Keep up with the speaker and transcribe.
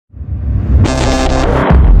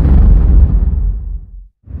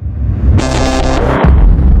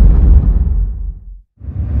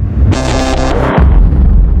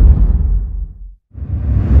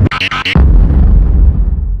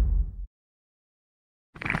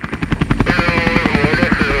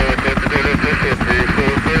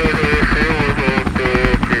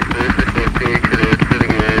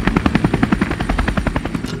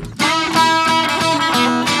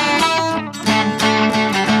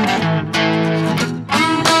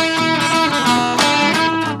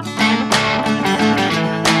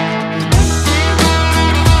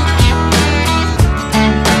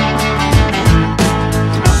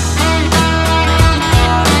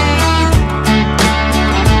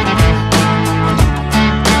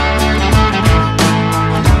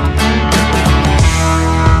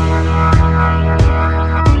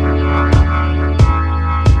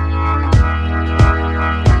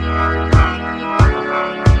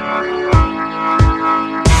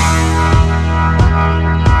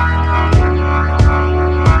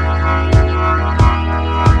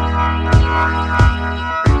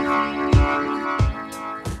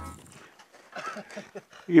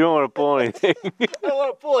don't want to pull anything. I don't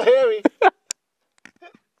want to pull a hammy.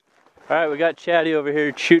 Alright, we got Chatty over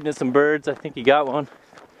here shooting at some birds. I think he got one.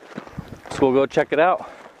 So we'll go check it out.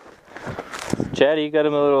 Chatty, you got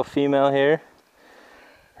him a little female here.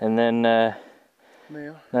 And then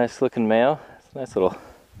Male. Nice looking male. It's a nice little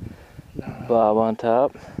bob on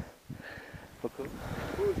top. Ooh,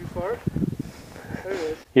 did you fart? There it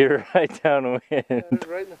is. You're right downwind. Yeah, it was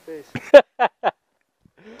right in the face.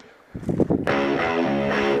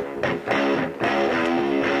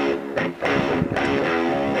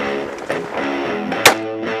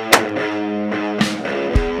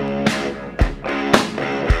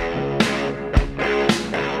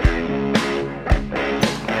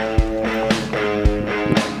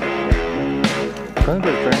 Fun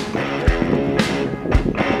bird, Frank.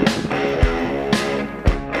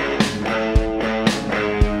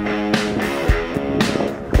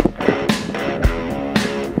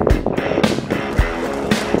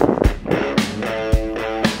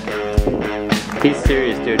 He's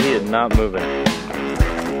serious, dude. He is not moving.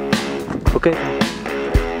 Okay.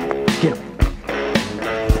 Get him.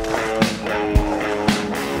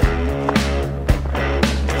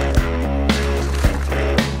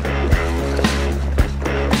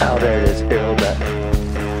 Oh, there it is. Here, hold that.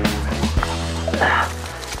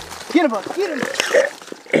 Get him, bud. Get him.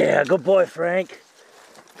 Yeah, good boy, Frank.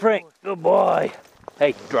 Frank, good boy.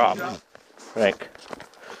 Hey, drop. Frank.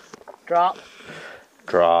 Drop.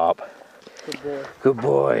 Drop. Good boy. Good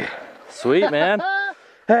boy. Sweet, man.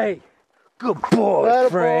 Hey, good boy, Atta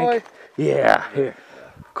Frank. boy. Yeah, here.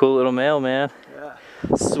 Cool little male, man. Yeah.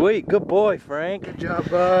 Sweet, good boy, Frank. Good job, I'm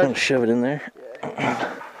bud. gonna shove it in there.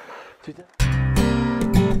 Yeah.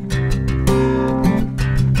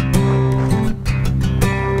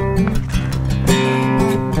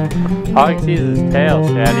 All I can see is his tail,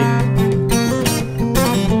 Chatty.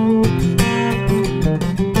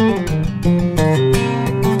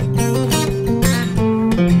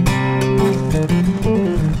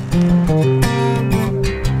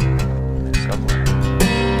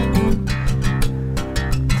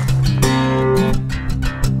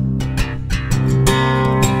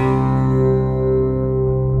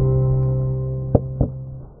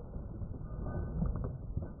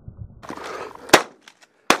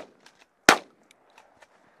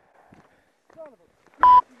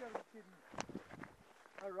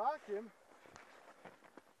 I rocked him.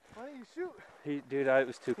 Why didn't you shoot? Dude, I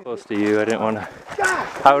was too close to you. I didn't want to.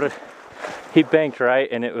 I would have. He banked right,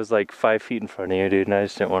 and it was like 5 feet in front of you, dude, and I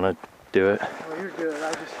just didn't want to do it. Oh, you're good.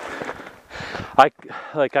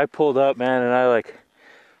 I pulled up, man, and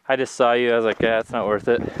I just saw you. I was like, yeah, it's not worth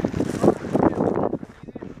it.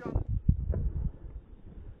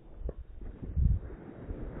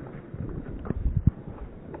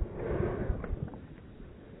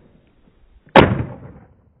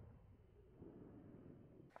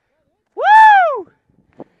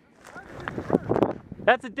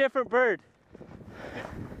 That's a different bird.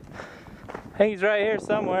 I think he's right here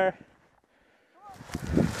somewhere.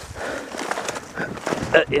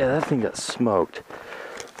 Yeah, that thing got smoked.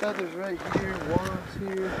 Feathers right here,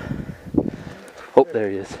 one's here. Oh, there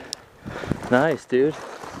he is. Nice, dude.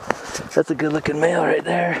 That's a good looking male right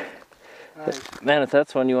there. Nice. Man, if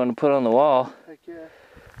that's one you want to put on the wall. Heck yeah.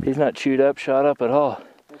 He's not chewed up, shot up at all.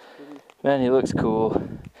 That's pretty. Man, he looks cool.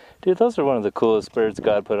 Dude, those are one of the coolest birds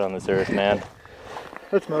God put on this earth, man.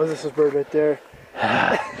 That's Moses' bird right there.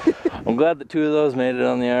 I'm glad that 2 of those made it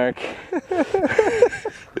on the ark.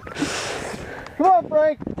 Come on,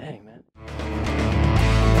 Frank. Dang, man.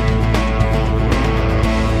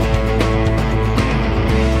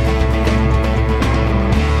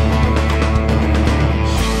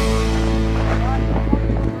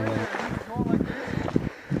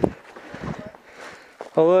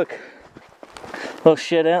 Oh, look. Little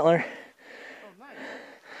shit antler.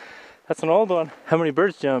 That's an old one. How many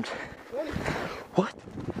birds jumped? What?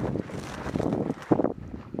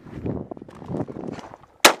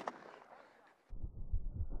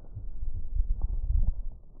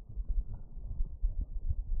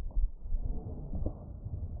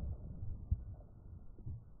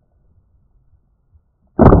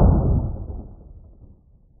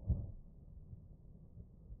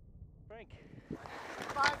 Frank.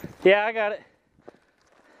 Yeah, I got it.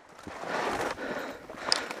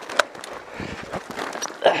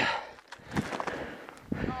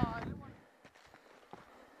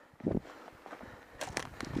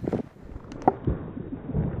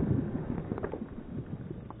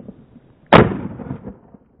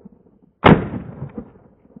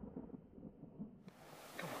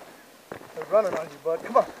 They're running on you, bud.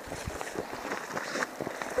 Come on.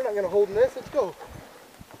 You're not gonna hold in this. Let's go.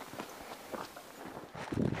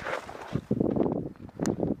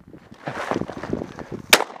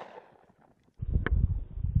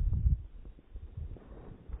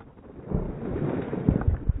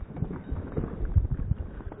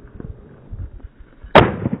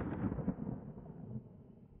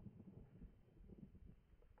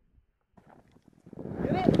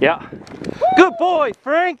 Yeah. Good boy,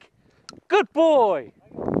 Frank. Good boy.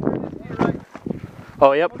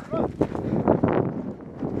 Oh, yep.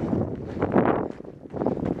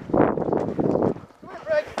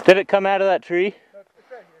 Did it come out of that tree?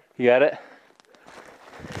 You got it?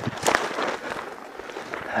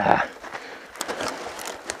 I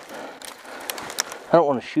don't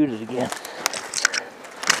want to shoot it again.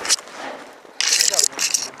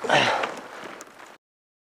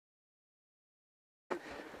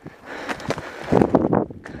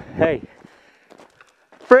 Hey,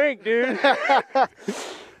 Frank, dude. That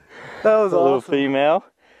was a little awesome. female.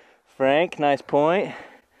 Frank, nice point.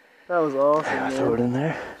 That was awesome, I'll man. throw it in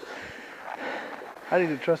there. I need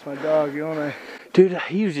to trust my dog, don't I? Dude,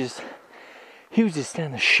 he was just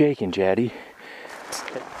standing there shaking, Jaddy.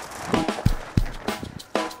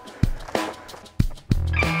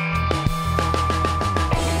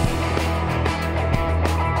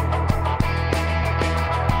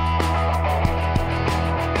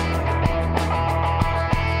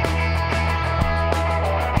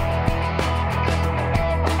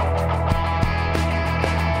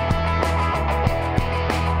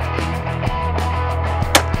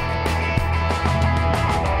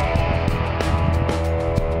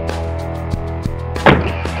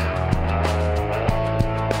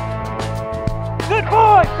 Good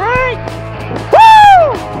boy, Frank!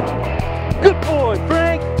 Woo! Good boy,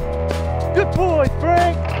 Frank! Good boy,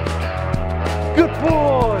 Frank! Good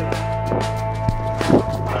boy!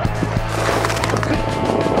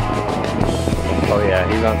 Oh yeah,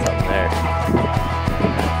 he's on something there.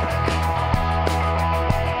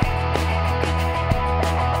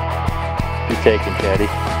 He's taking Teddy.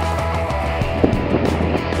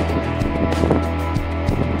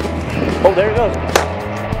 Oh, there it goes.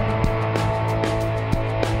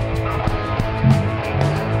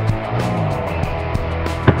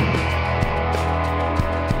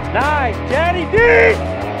 Nice, Daddy D!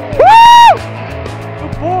 Woo!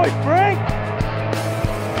 Good boy, Frank!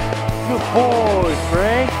 Good boy,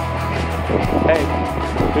 Frank! Hey,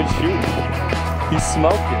 good shooting. He's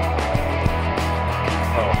smoking.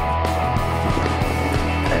 Oh.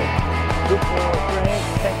 Hey, good boy, Frank.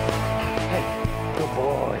 Hey, good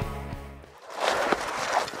boy.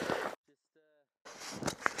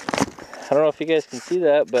 I don't know if you guys can see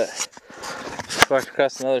that, but just walked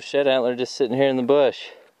across another shed antler just sitting here in the bush.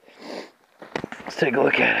 Let's take a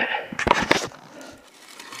look at it.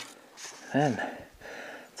 Man,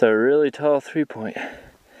 it's a really tall 3-point.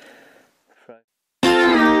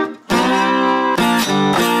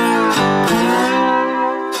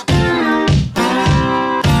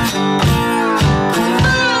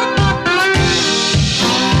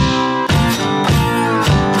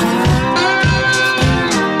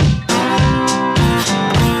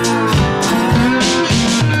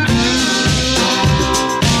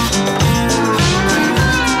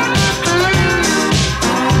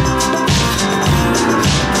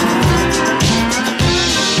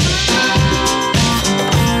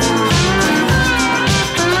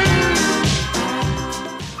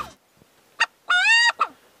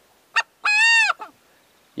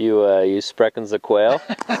 You Spreckens the quail?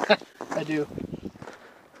 I do.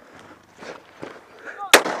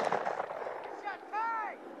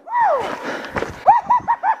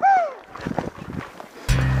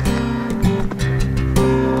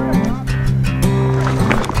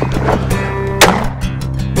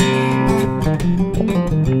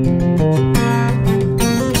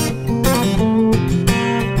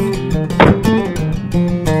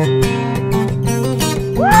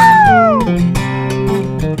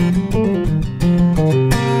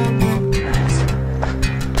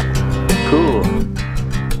 Cool.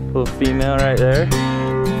 Little female right there.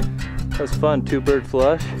 That was fun, 2-bird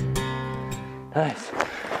flush. Nice.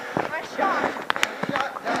 Nice shot.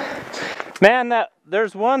 Man,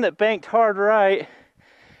 there's one that banked hard right,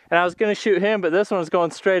 and I was gonna shoot him, but this one was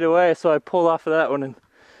going straight away, so I pulled off of that one. And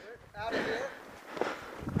Out of here.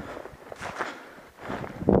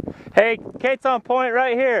 hey, Kate's on point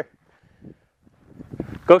right here.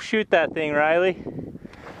 Go shoot that thing, Riley.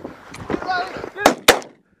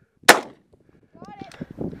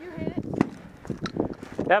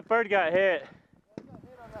 That bird got hit.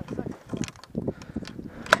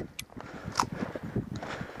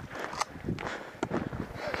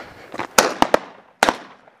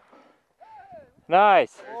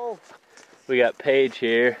 Nice. Oh. We got Paige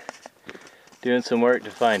here doing some work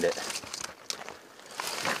to find it.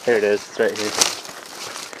 There it is, it's right here.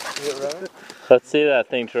 Is it running? Let's see that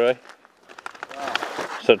thing, Troy. Wow.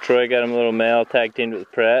 So Troy got him a little male, tag teamed with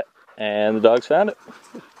Pratt, and the dogs found it.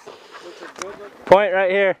 Point right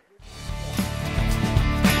here.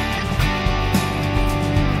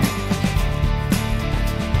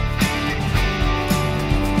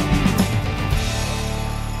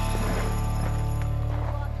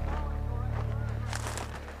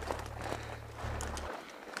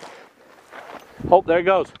 Oh, there it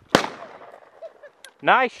goes.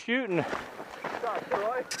 Nice shooting.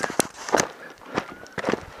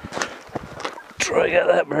 Troy got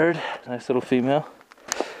that bird. Nice little female.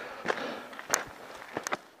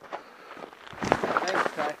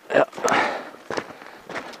 Thanks, Ty. Yep.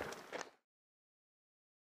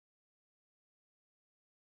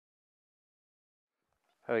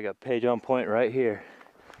 Oh, we got Paige on point right here.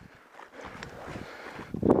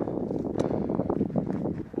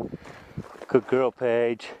 Good girl,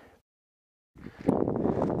 Paige.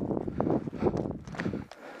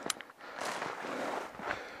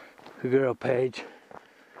 Good girl, Paige.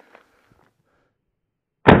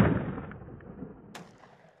 Woo!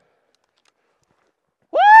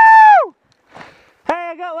 Hey,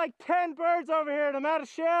 I got like 10 birds over here and I'm out of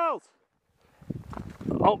shells.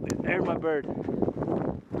 Oh, there's my bird.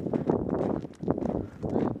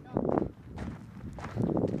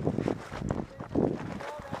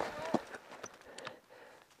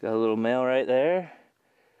 Got a little male right there.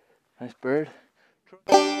 Nice bird.